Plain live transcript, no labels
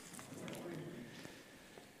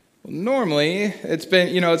Normally, it's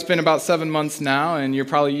been about 7 months now, and you're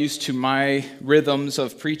probably used to my rhythms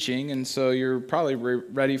of preaching, and so you're probably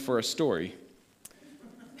ready for a story.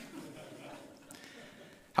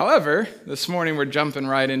 However, this morning we're jumping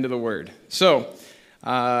right into the Word. So,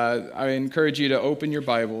 I encourage you to open your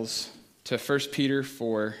Bibles to 1 Peter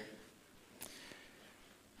 4.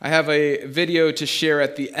 I have a video to share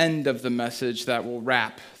at the end of the message that will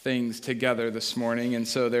wrap things together this morning, and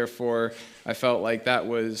so therefore I felt like that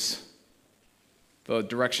was the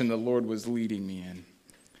direction the Lord was leading me in.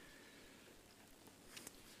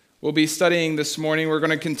 We'll be studying this morning. We're going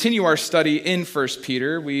to continue our study in 1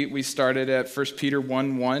 Peter. We started at 1 Peter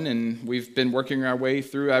 1:1, and we've been working our way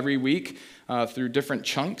through every week through different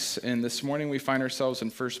chunks, and this morning we find ourselves in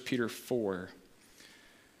 1 Peter 4.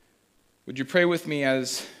 Would you pray with me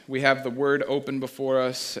as we have the Word open before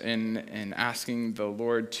us and asking the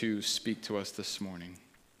Lord to speak to us this morning?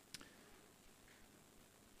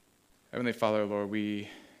 Heavenly Father, Lord, we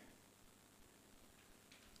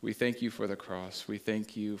thank you for the cross. We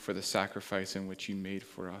thank you for the sacrifice in which you made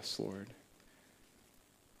for us, Lord.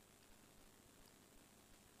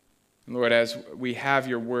 And Lord, as we have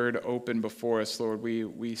your Word open before us, Lord,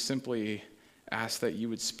 we simply ask that you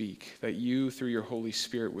would speak, that you, through your Holy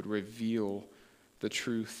Spirit, would reveal the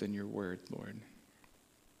truth in your word, Lord.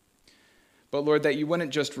 But Lord, that you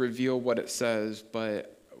wouldn't just reveal what it says,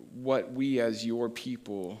 but what we as your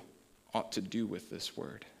people ought to do with this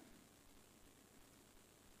word.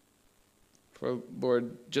 For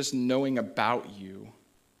Lord, just knowing about you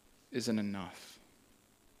isn't enough.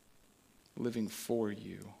 Living for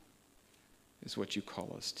you is what you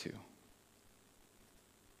call us to.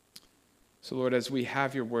 So Lord, as we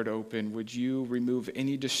have your word open, would you remove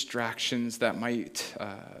any distractions that might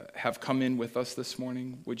have come in with us this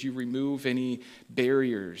morning? Would you remove any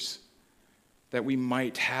barriers that we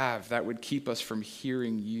might have that would keep us from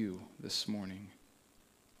hearing you this morning,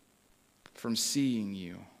 from seeing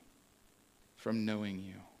you, from knowing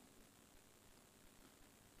you?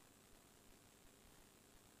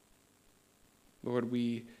 Lord,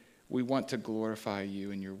 we want to glorify you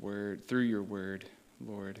in your word, through your word,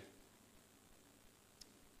 Lord.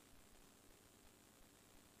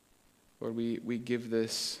 Lord, we give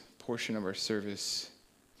this portion of our service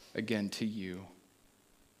again to you,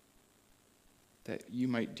 that you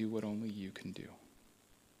might do what only you can do.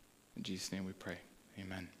 In Jesus' name we pray.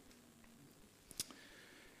 Amen.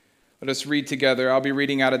 Let us read together. I'll be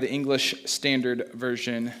reading out of the English Standard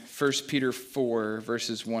Version, 1 Peter 4,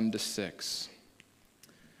 verses 1 to 6.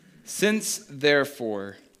 Since,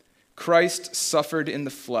 therefore, Christ suffered in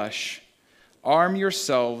the flesh, arm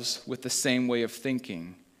yourselves with the same way of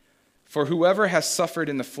thinking. For whoever has suffered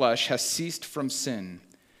in the flesh has ceased from sin,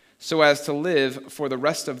 so as to live for the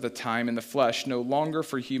rest of the time in the flesh, no longer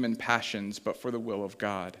for human passions, but for the will of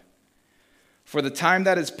God. For the time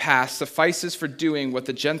that is past suffices for doing what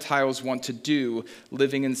the Gentiles want to do,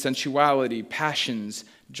 living in sensuality, passions,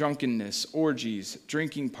 drunkenness, orgies,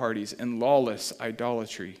 drinking parties, and lawless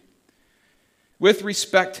idolatry. With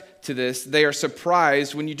respect to this, they are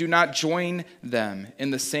surprised when you do not join them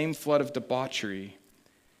in the same flood of debauchery,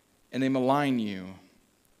 and they malign you.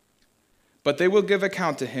 But they will give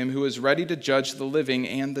account to him who is ready to judge the living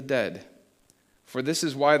and the dead. For this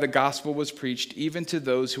is why the gospel was preached even to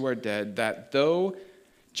those who are dead, that though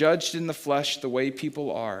judged in the flesh the way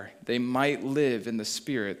people are, they might live in the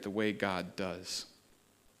spirit the way God does.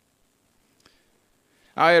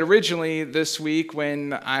 I originally, this week,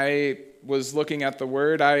 when I was looking at the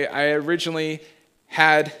word, I originally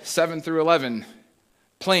had 7 through 11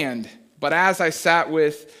 planned. But as I sat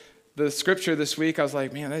with the scripture this week, I was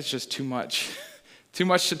like, man, that's just too much. Too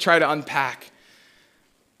much to try to unpack.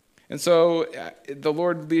 And so the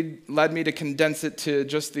Lord led me to condense it to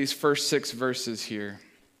just these first 6 verses here.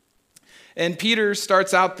 And Peter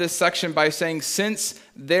starts out this section by saying, since,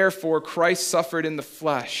 therefore, Christ suffered in the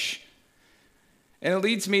flesh. And it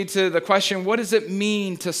leads me to the question, what does it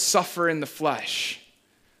mean to suffer in the flesh?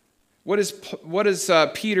 What does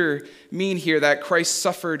Peter mean here that Christ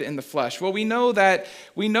suffered in the flesh? Well, we know that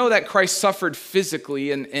Christ suffered physically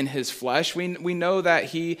in his flesh. We know that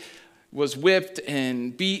he was whipped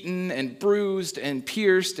and beaten and bruised and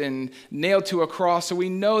pierced and nailed to a cross. So we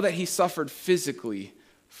know that he suffered physically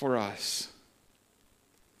for us.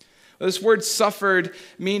 This word suffered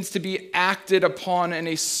means to be acted upon in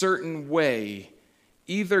a certain way,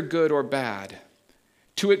 either good or bad.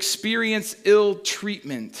 To experience ill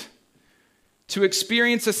treatment. To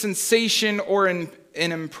experience a sensation or an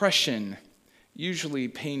impression, usually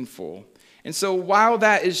painful. And so while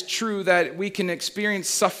that is true that we can experience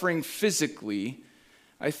suffering physically,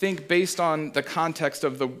 I think based on the context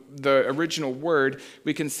of the original word,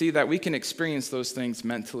 we can see that we can experience those things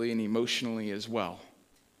mentally and emotionally as well.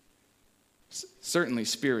 Certainly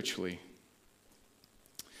spiritually.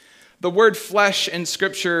 The word flesh in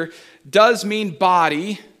Scripture does mean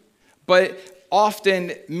body, but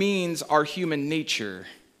often means our human nature.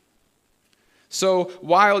 So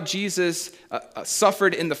while Jesus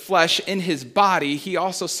suffered in the flesh, in his body, he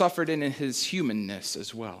also suffered in his humanness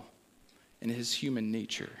as well, in his human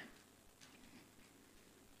nature.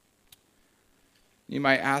 You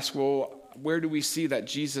might ask, well, where do we see that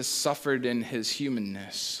Jesus suffered in his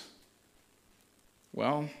humanness?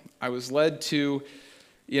 Well, I was led to,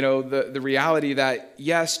 the reality that,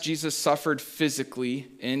 yes, Jesus suffered physically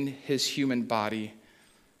in his human body,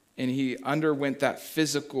 and he underwent that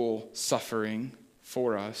physical suffering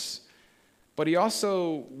for us, but he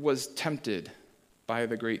also was tempted by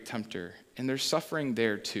the great tempter, and there's suffering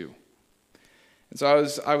there too. And so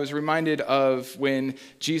I was reminded of when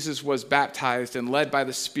Jesus was baptized and led by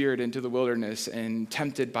the Spirit into the wilderness and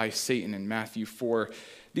tempted by Satan in Matthew 4.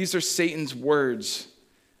 These are Satan's words.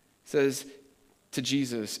 It says to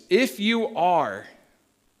Jesus, if you are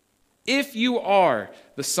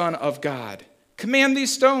the Son of God, command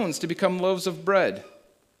these stones to become loaves of bread.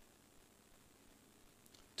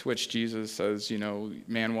 To which Jesus says,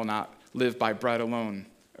 man will not live by bread alone,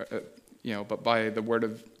 but by the word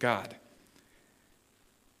of God.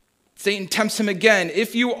 Satan tempts him again.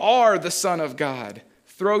 If you are the Son of God,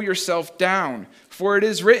 throw yourself down, for it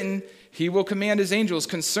is written, he will command his angels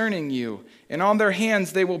concerning you, and on their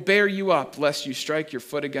hands they will bear you up, lest you strike your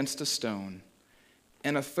foot against a stone.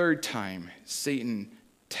 And a third time, Satan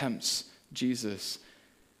tempts Jesus.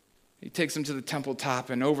 He takes him to the temple top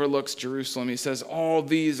and overlooks Jerusalem. He says, all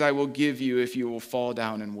these I will give you if you will fall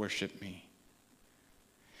down and worship me.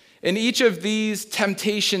 In each of these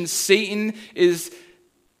temptations, Satan is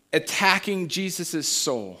attacking Jesus'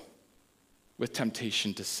 soul with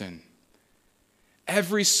temptation to sin.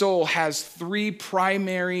 Every soul has three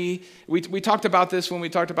primary, we talked about this when we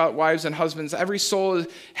talked about wives and husbands. Every soul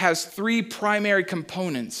has three primary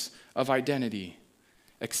components of identity: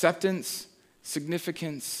 acceptance,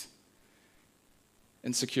 significance,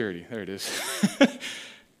 and security. There it is.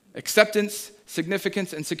 Acceptance,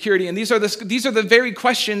 significance, and security. And these are the very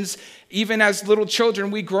questions, even as little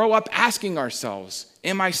children, we grow up asking ourselves.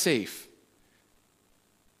 Am I safe?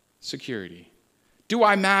 Security. Do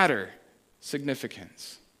I matter?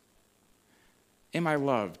 Significance. Am I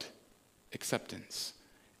loved? Acceptance.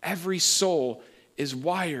 Every soul is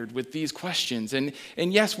wired with these questions. And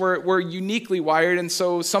yes, we're uniquely wired, and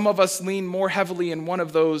so some of us lean more heavily in one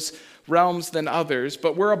of those realms than others,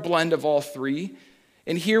 but we're a blend of all three.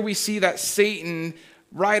 And here we see that Satan,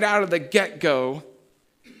 right out of the get-go,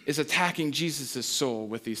 is attacking Jesus' soul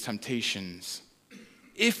with these temptations.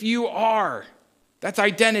 If you are, that's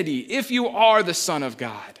identity. If you are the Son of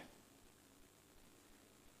God,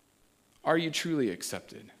 are you truly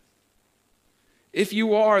accepted? If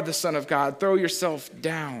you are the Son of God, throw yourself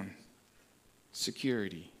down.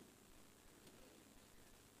 Security.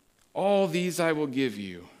 All these I will give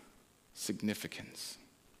you. Significance.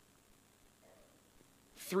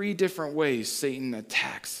 3 different ways Satan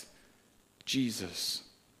attacks Jesus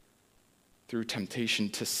through temptation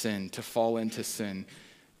to sin, to fall into sin.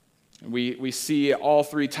 We see all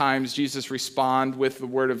 3 times Jesus respond with the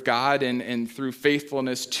word of God and through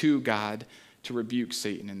faithfulness to God to rebuke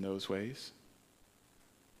Satan in those ways.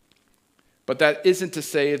 But that isn't to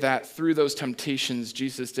say that through those temptations,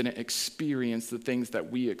 Jesus didn't experience the things that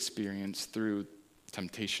we experience through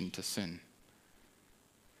temptation to sin.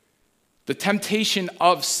 The temptation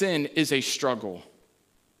of sin is a struggle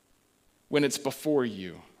when it's before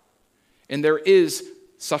you, and there is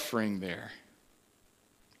suffering there.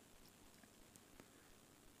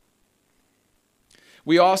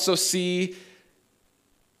 We also see,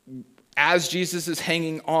 as Jesus is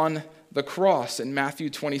hanging on the cross in Matthew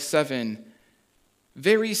 27,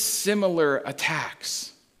 very similar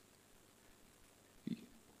attacks.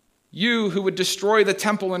 You who would destroy the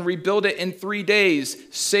temple and rebuild it in 3 days,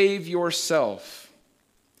 save yourself.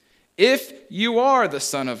 If you are the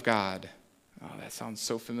Son of God. Oh, that sounds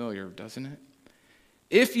so familiar, doesn't it?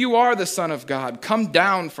 If you are the Son of God, come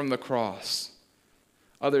down from the cross.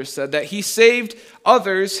 Others said that he saved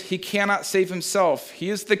others, he cannot save himself. He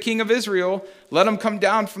is the King of Israel. Let him come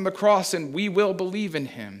down from the cross and we will believe in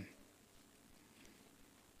him.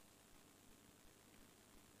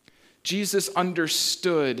 Jesus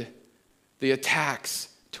understood the attacks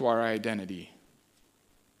to our identity.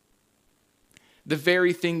 The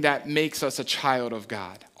very thing that makes us a child of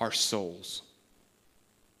God, our souls.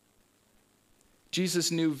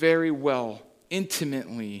 Jesus knew very well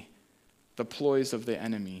intimately the ploys of the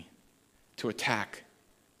enemy to attack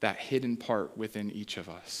that hidden part within each of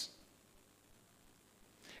us.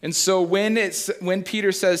 And so when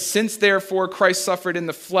Peter says, since therefore Christ suffered in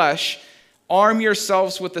the flesh, arm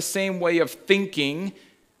yourselves with the same way of thinking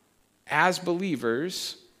as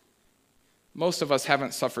believers. Most of us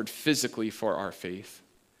haven't suffered physically for our faith,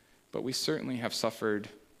 but we certainly have suffered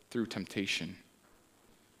through temptation,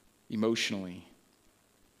 emotionally.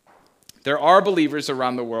 There are believers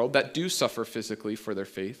around the world that do suffer physically for their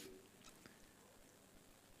faith.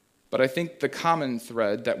 But I think the common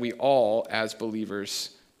thread that we all, as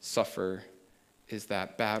believers, suffer is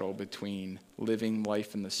that battle between living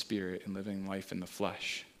life in the Spirit and living life in the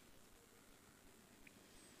flesh.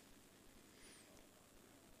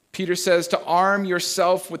 Peter says to arm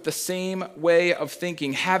yourself with the same way of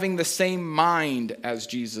thinking, having the same mind as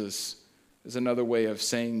Jesus is another way of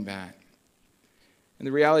saying that. And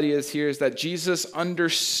the reality is that Jesus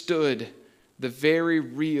understood the very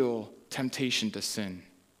real temptation to sin.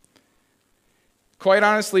 Quite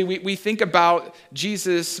honestly, we think about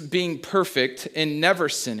Jesus being perfect and never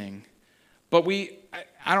sinning. But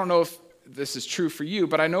I don't know if this is true for you,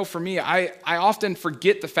 but I know for me, I often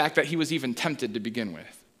forget the fact that he was even tempted to begin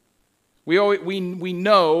with. We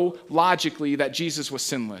know logically that Jesus was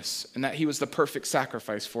sinless and that he was the perfect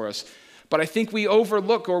sacrifice for us. But I think we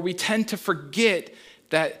overlook or we tend to forget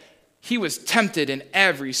that he was tempted in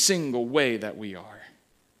every single way that we are.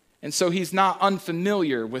 And so he's not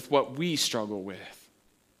unfamiliar with what we struggle with,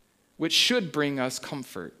 which should bring us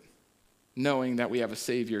comfort, knowing that we have a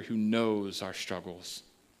Savior who knows our struggles,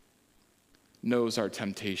 knows our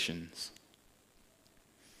temptations.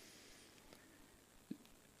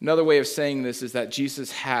 Another way of saying this is that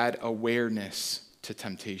Jesus had awareness to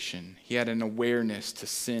temptation. He had an awareness to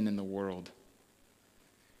sin in the world.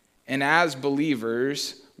 And as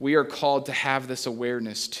believers, we are called to have this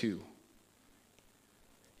awareness too.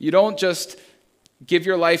 You don't just give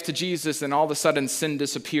your life to Jesus and all of a sudden sin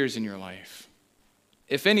disappears in your life.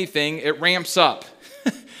 If anything, it ramps up,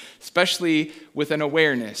 especially with an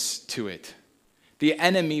awareness to it. The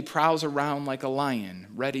enemy prowls around like a lion,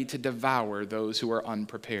 ready to devour those who are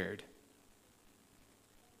unprepared.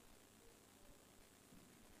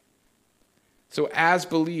 So as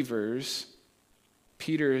believers,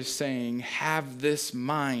 Peter is saying, have this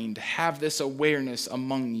mind, have this awareness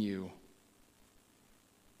among you.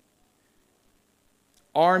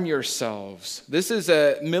 Arm yourselves. This is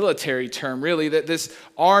a military term, really, that this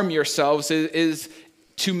arm yourselves is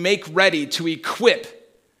to make ready, to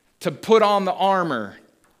equip, to put on the armor.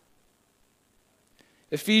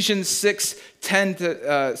 Ephesians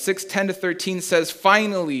 6:10-13 says,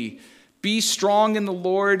 finally, be strong in the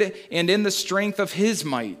Lord and in the strength of his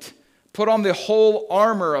might. Put on the whole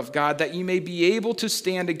armor of God that you may be able to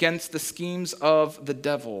stand against the schemes of the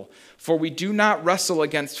devil. For we do not wrestle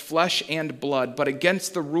against flesh and blood, but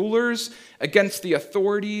against the rulers, against the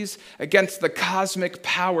authorities, against the cosmic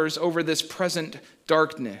powers over this present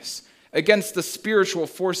darkness, against the spiritual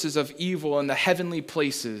forces of evil in the heavenly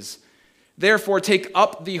places. Therefore, take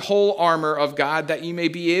up the whole armor of God that you may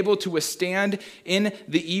be able to withstand in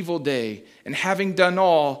the evil day, and having done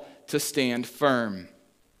all, to stand firm.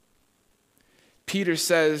 Peter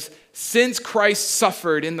says, since Christ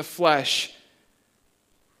suffered in the flesh,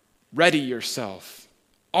 ready yourself,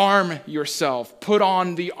 arm yourself, put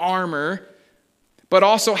on the armor, but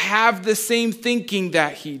also have the same thinking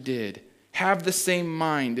that he did. Have the same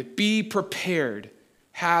mind. Be prepared.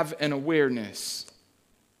 Have an awareness.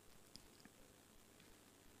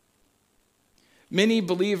 Many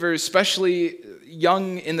believers, especially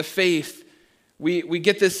young in the faith, we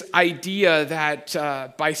get this idea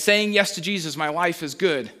that by saying yes to Jesus, my life is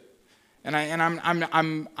good, and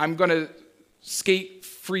I'm going to skate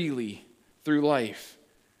freely through life,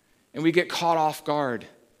 and we get caught off guard,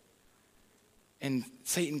 and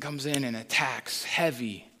Satan comes in and attacks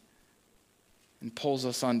heavy, and pulls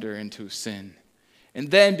us under into sin. And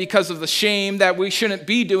then because of the shame that we shouldn't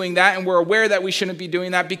be doing that, and we're aware that we shouldn't be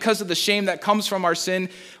doing that, because of the shame that comes from our sin,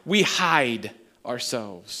 we hide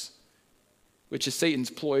ourselves, which is Satan's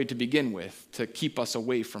ploy to begin with, to keep us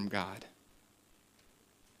away from God.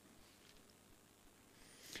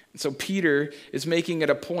 And so Peter is making it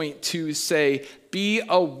a point to say, be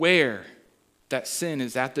aware that sin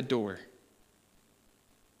is at the door.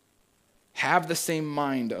 Have the same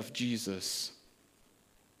mind of Jesus.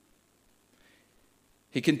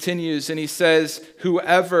 He continues and he says,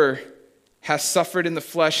 whoever has suffered in the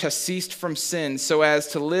flesh has ceased from sin, so as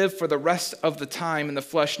to live for the rest of the time in the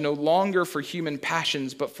flesh, no longer for human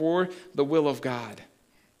passions, but for the will of God.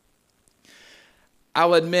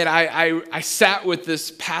 I'll admit, I sat with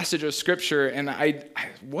this passage of Scripture and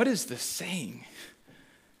what is this saying?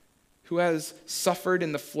 Who has suffered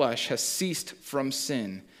in the flesh has ceased from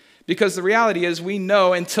sin. Because the reality is we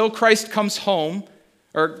know until Christ comes home,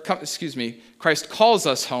 Christ calls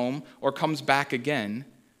us home or comes back again,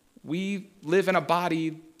 we live in a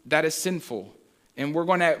body that is sinful. And we're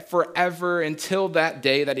going to forever, until that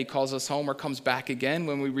day that he calls us home or comes back again,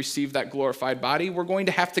 when we receive that glorified body, we're going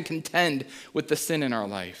to have to contend with the sin in our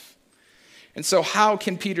life. And so how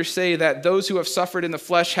can Peter say that those who have suffered in the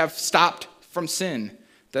flesh have stopped from sin,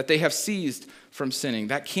 that they have ceased from sinning?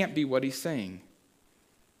 That can't be what he's saying.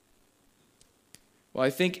 Well, I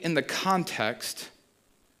think in the context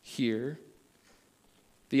here,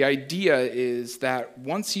 the idea is that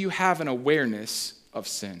once you have an awareness of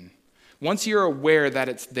sin, once you're aware that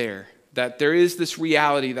it's there, that there is this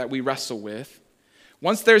reality that we wrestle with,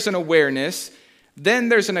 once there's an awareness, then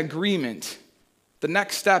there's an agreement. The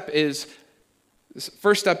next step is,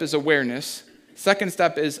 first step is awareness. Second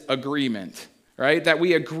step is agreement, right? That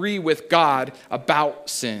we agree with God about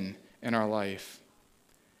sin in our life.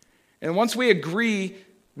 And once we agree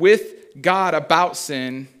with God about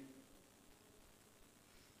sin,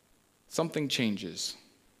 something changes.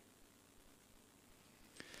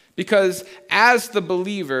 Because as the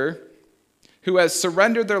believer who has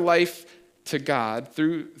surrendered their life to God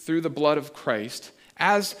through the blood of Christ,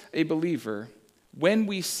 as a believer, when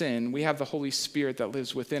we sin, we have the Holy Spirit that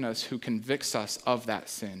lives within us who convicts us of that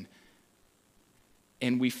sin,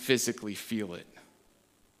 and we physically feel it,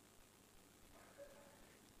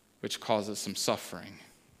 which causes some suffering.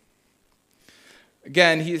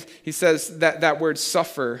 Again, he says that word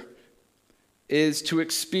suffer is to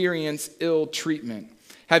experience ill treatment.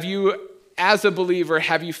 Have you, as a believer,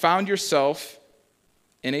 have you found yourself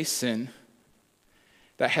in a sin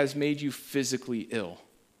that has made you physically ill?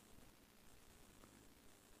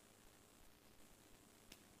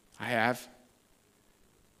 I have.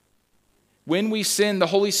 When we sin, the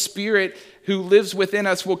Holy Spirit who lives within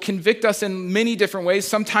us will convict us in many different ways.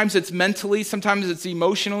 Sometimes it's mentally, sometimes it's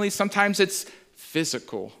emotionally, sometimes it's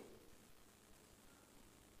physical.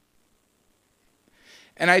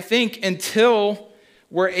 And I think until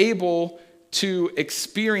we're able to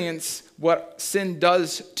experience what sin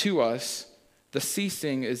does to us, the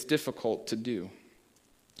ceasing is difficult to do.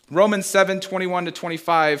 Romans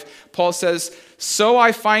 7:21-25, Paul says, "So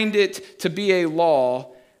I find it to be a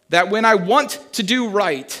law that when I want to do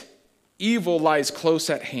right, evil lies close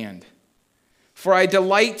at hand. For I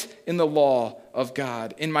delight in the law of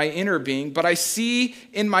God in my inner being, but I see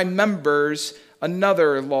in my members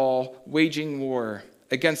another law waging war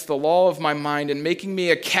against the law of my mind and making me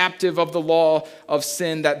a captive of the law of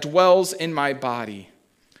sin that dwells in my body.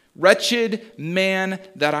 Wretched man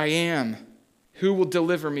that I am, who will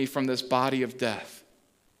deliver me from this body of death?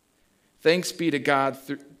 Thanks be to God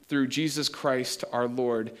through Jesus Christ our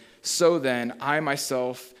Lord. So then, I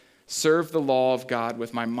myself serve the law of God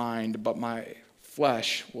with my mind, but my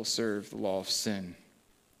flesh will serve the law of sin."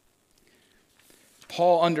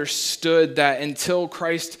 Paul understood that until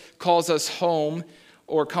Christ calls us home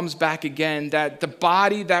or comes back again, that the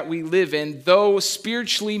body that we live in, though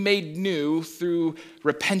spiritually made new through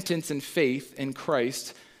repentance and faith in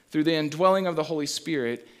Christ, through the indwelling of the Holy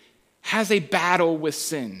Spirit, has a battle with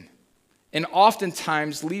sin and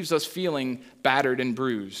oftentimes leaves us feeling battered and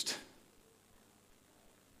bruised.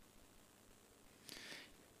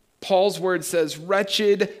 Paul's word says,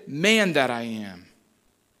 "Wretched man that I am."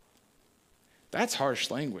 That's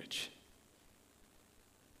harsh language.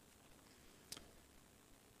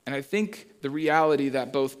 And I think the reality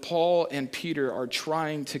that both Paul and Peter are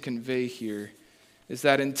trying to convey here is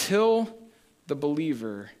that until the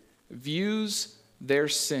believer views their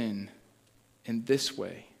sin in this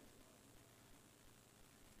way,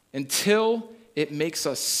 until it makes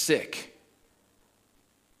us sick,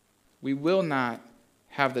 we will not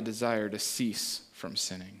have the desire to cease from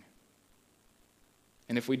sinning.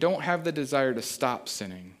 And if we don't have the desire to stop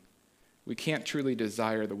sinning, we can't truly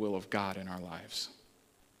desire the will of God in our lives.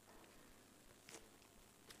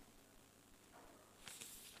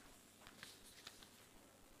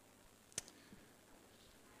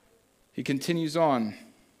 He continues on. He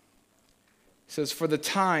says, "For the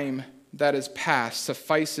time that is past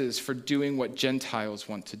suffices for doing what Gentiles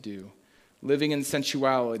want to do, living in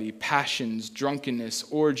sensuality, passions, drunkenness,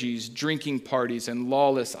 orgies, drinking parties, and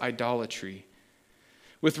lawless idolatry.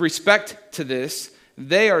 With respect to this,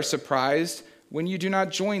 they are surprised when you do not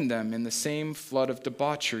join them in the same flood of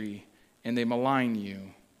debauchery, and they malign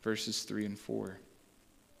you." Verses 3 and 4.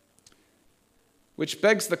 Which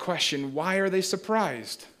begs the question, why are they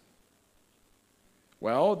surprised?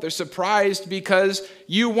 Well, they're surprised because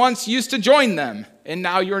you once used to join them, and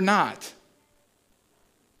now you're not.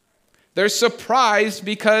 They're surprised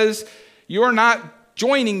because you're not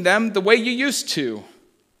joining them the way you used to,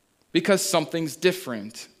 because something's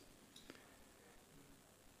different.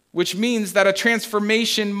 Which means that a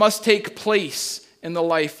transformation must take place in the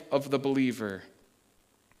life of the believer.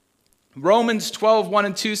 Romans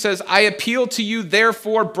 12:1-2 says, I appeal to you,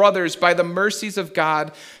 therefore, brothers, by the mercies of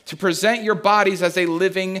God, to present your bodies as a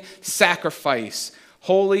living sacrifice,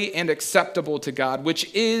 holy and acceptable to God,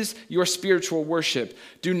 which is your spiritual worship.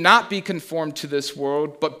 Do not be conformed to this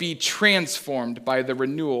world, but be transformed by the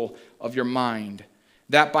renewal of your mind,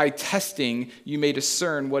 that by testing you may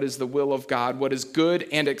discern what is the will of God, what is good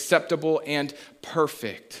and acceptable and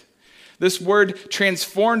perfect. This word,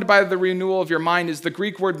 transformed by the renewal of your mind, is the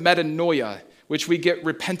Greek word metanoia, which we get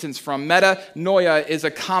repentance from. Metanoia is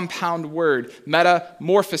a compound word.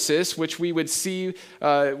 Metamorphosis, which we would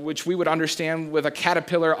understand with a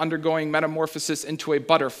caterpillar undergoing metamorphosis into a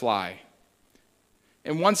butterfly.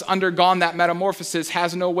 And once undergone that metamorphosis,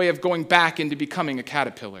 has no way of going back into becoming a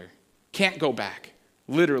caterpillar. Can't go back.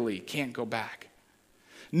 Literally can't go back.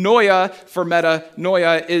 Noia, for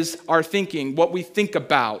metanoia, is our thinking, what we think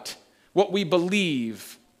about, what we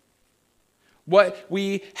believe, what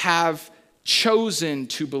we have chosen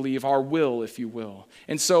to believe, our will, if you will.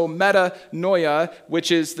 And so metanoia,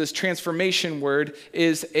 which is this transformation word,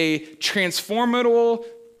 is a transformable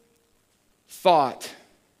thought.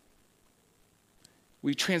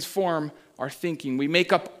 We transform our thinking. We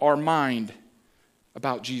make up our mind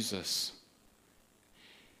about Jesus.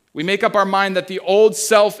 We make up our mind that the old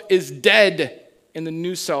self is dead and the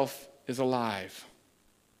new self is alive.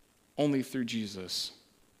 Only through Jesus.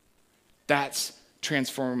 That's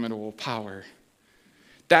transformable power.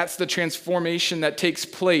 That's the transformation that takes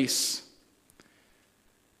place.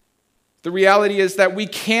 The reality is that we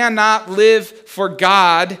cannot live for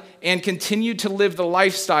God and continue to live the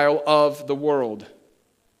lifestyle of the world.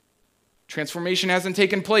 Transformation hasn't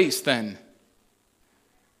taken place then.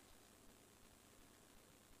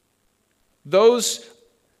 Those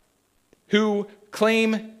who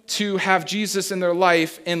claim to have Jesus in their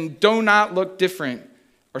life and do not look different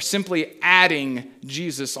are simply adding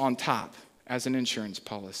Jesus on top as an insurance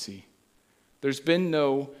policy. There's been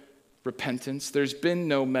no repentance. There's been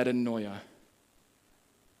no metanoia.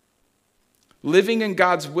 Living in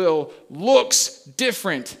God's will looks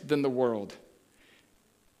different than the world.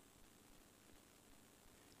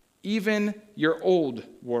 Even your old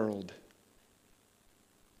world.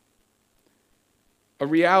 A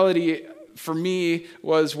reality for me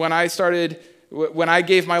was when I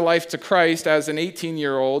gave my life to Christ as an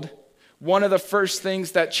 18-year-old, one of the first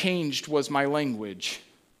things that changed was my language.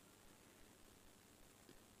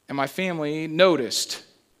 And my family noticed.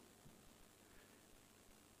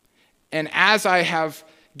 And as I have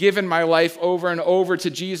given my life over and over to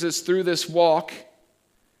Jesus through this walk,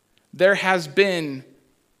 there has been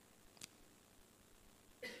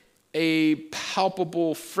a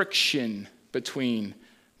palpable friction between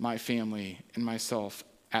my family and myself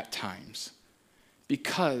at times,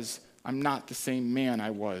 because I'm not the same man I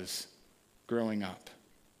was growing up,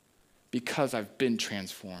 because I've been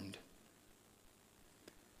transformed.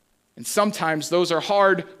 And sometimes those are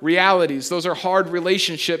hard realities, those are hard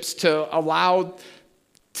relationships to allow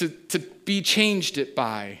to be changed it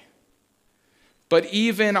by. But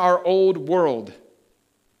even our old world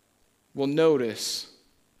will notice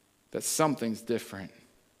that something's different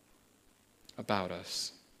about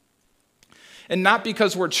us. And not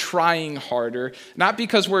because we're trying harder, not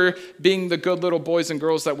because we're being the good little boys and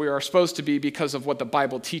girls that we are supposed to be because of what the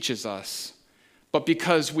Bible teaches us, but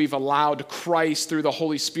because we've allowed Christ through the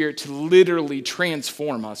Holy Spirit to literally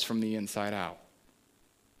transform us from the inside out.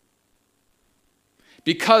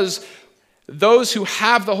 Because those who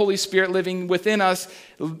have the Holy Spirit living within us,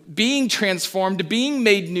 being transformed, being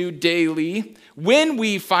made new daily, when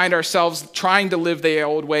we find ourselves trying to live the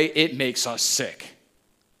old way, it makes us sick.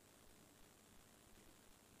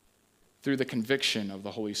 Through the conviction of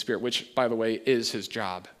the Holy Spirit, which, by the way, is his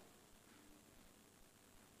job.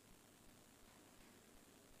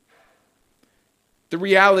 The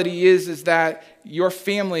reality is that your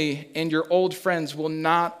family and your old friends will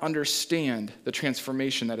not understand the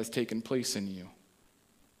transformation that has taken place in you.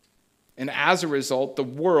 And as a result, the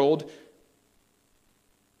world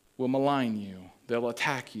will malign you. They'll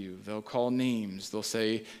attack you. They'll call names. They'll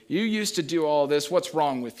say, "You used to do all this. What's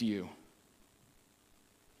wrong with you?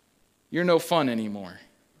 You're no fun anymore."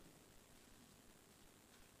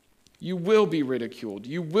 You will be ridiculed.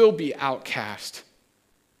 You will be outcast.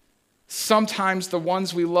 Sometimes the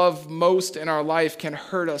ones we love most in our life can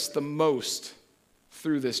hurt us the most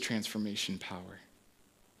through this transformation power.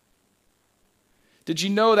 Did you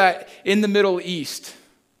know that in the Middle East,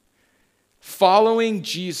 following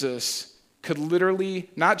Jesus could literally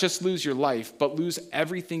not just lose your life, but lose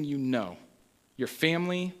everything you know, your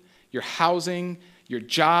family, your housing, your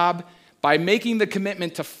job? By making the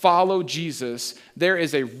commitment to follow Jesus, there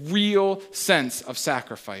is a real sense of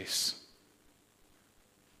sacrifice.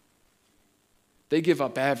 They give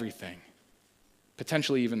up everything,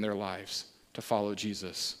 potentially even their lives, to follow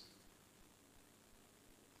Jesus.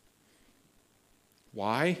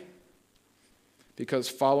 Why? Because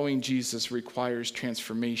following Jesus requires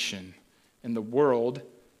transformation, and the world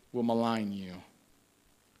will malign you.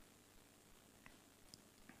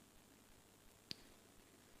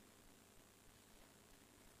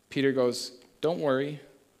 Peter goes, "Don't worry.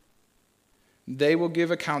 They will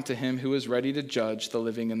give account to him who is ready to judge the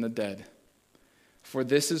living and the dead. For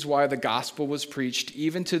this is why the gospel was preached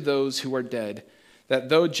even to those who are dead, that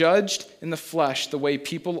though judged in the flesh the way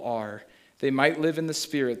people are, they might live in the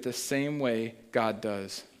Spirit the same way God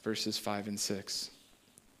does." Verses 5 and 6.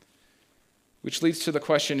 Which leads to the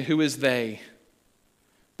question, who is they?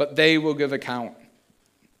 But they will give account.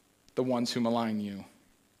 The ones who malign you,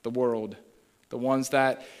 the world, the ones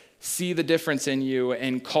that see the difference in you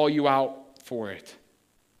and call you out for it,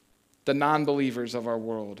 the non-believers of our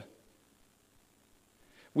world.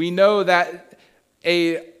 We know that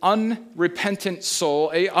an unrepentant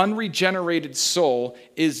soul, an unregenerated soul,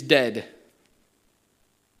 is dead.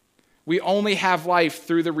 We only have life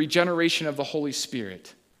through the regeneration of the Holy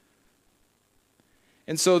Spirit.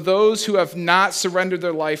 And so those who have not surrendered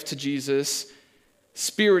their life to Jesus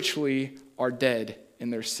spiritually are dead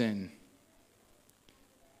in their sin.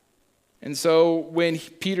 And so when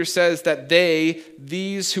Peter says that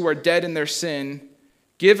these who are dead in their sin,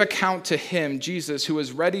 give account to him, Jesus, who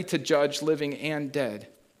is ready to judge living and dead,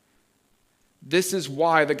 this is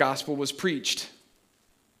why the gospel was preached.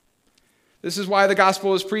 This is why the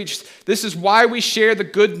gospel was preached. This is why we share the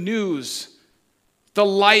good news, the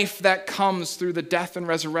life that comes through the death and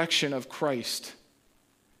resurrection of Christ.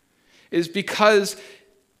 It is because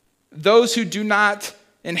those who do not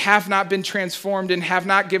and have not been transformed and have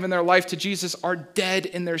not given their life to Jesus are dead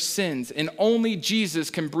in their sins, and only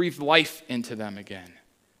Jesus can breathe life into them again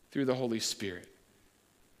through the Holy Spirit.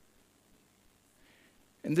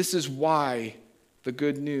 And this is why the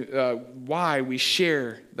good news, why we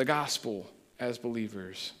share the gospel as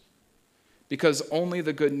believers. Because only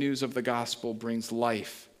the good news of the gospel brings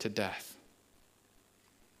life to death.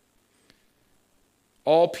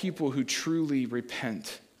 All people who truly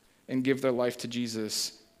repent and give their life to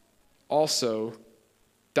Jesus also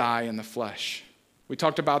die in the flesh. We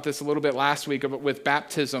talked about this a little bit last week with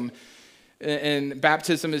baptism. And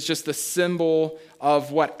baptism is just the symbol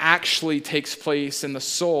of what actually takes place in the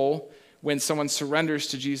soul. When someone surrenders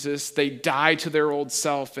to Jesus, they die to their old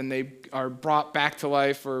self and they are brought back to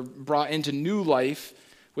life or brought into new life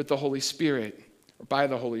with the Holy Spirit, or by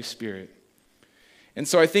the Holy Spirit. And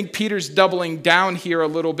so I think Peter's doubling down here a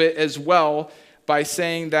little bit as well by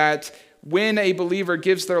saying that when a believer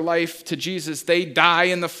gives their life to Jesus, they die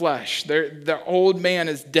in the flesh. Their old man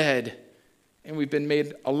is dead, and we've been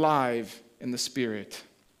made alive in the Spirit.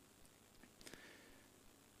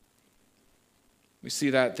 We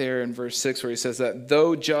see that there in verse 6 where he says that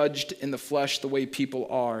though judged in the flesh the way people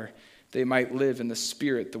are, they might live in the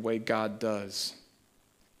Spirit the way God does.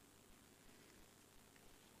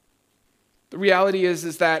 The reality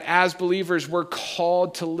is that as believers, we're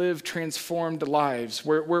called to live transformed lives.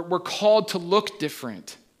 We're called to look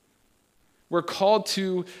different. We're called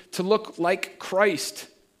to look like Christ.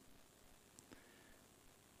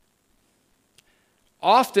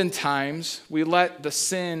 Oftentimes, we let the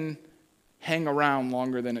sin hang around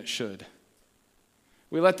longer than it should.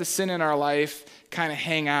 We let the sin in our life kind of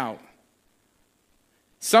hang out.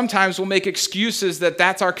 Sometimes we'll make excuses that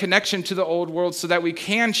that's our connection to the old world so that we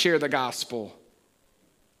can share the gospel,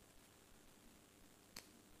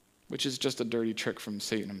 which is just a dirty trick from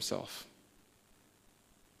Satan himself.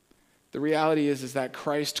 The reality is that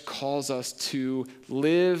Christ calls us to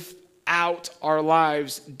live out our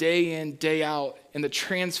lives day in, day out in the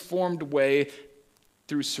transformed way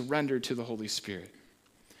through surrender to the Holy Spirit.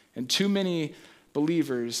 And too many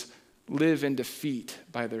believers live in defeat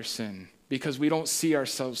by their sin because we don't see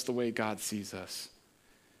ourselves the way God sees us.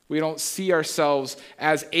 We don't see ourselves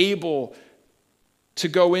as able to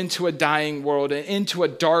go into a dying world and into a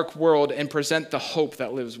dark world and present the hope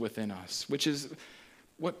that lives within us, which is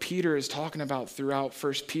what Peter is talking about throughout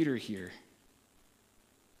 1 Peter here.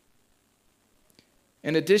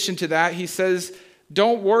 In addition to that, he says,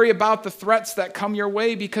 don't worry about the threats that come your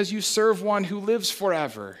way because you serve one who lives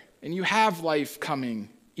forever. And you have life coming,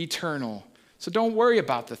 eternal. So don't worry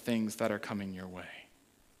about the things that are coming your way.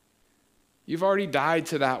 You've already died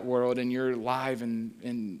to that world, and you're alive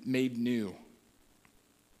and made new.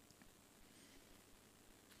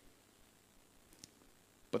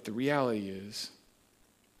 But the reality is,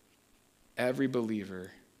 every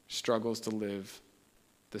believer struggles to live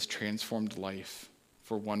this transformed life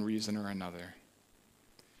for one reason or another.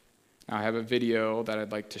 Now, I have a video that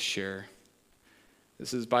I'd like to share.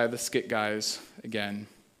 This is by the Skit Guys again.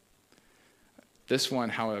 This one,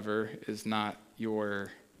 however, is not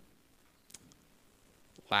your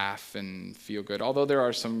laugh and feel good, although there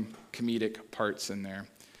are some comedic parts in there.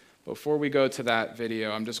 Before we go to that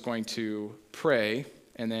video, I'm just going to pray,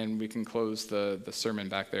 and then we can close the sermon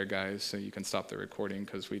back there, guys, so you can stop the recording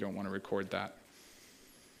because we don't want to record that.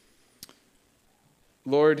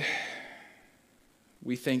 Lord,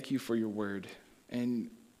 we thank you for your word. And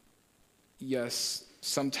yes,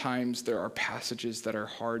 sometimes there are passages that are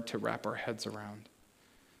hard to wrap our heads around.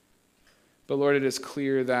 But Lord, it is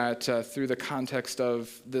clear that through the context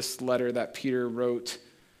of this letter that Peter wrote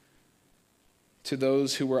to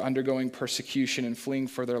those who were undergoing persecution and fleeing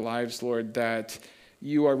for their lives, Lord, that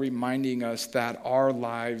you are reminding us that our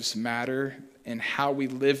lives matter and how we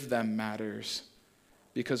live them matters,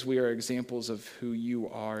 because we are examples of who you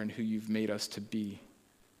are and who you've made us to be.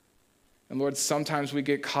 And Lord, sometimes we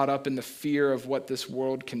get caught up in the fear of what this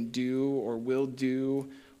world can do or will do,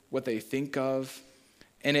 what they think of,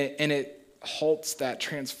 and it halts that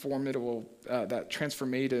transformation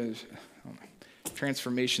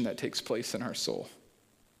that takes place in our soul.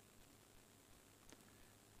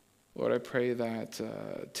 Lord, I pray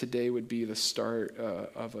that today would be the start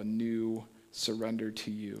of a new surrender to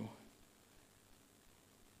you,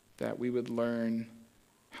 that we would learn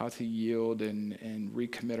how to yield and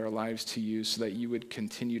recommit our lives to you so that you would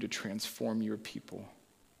continue to transform your people.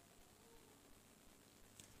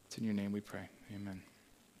 It's in your name we pray. Amen.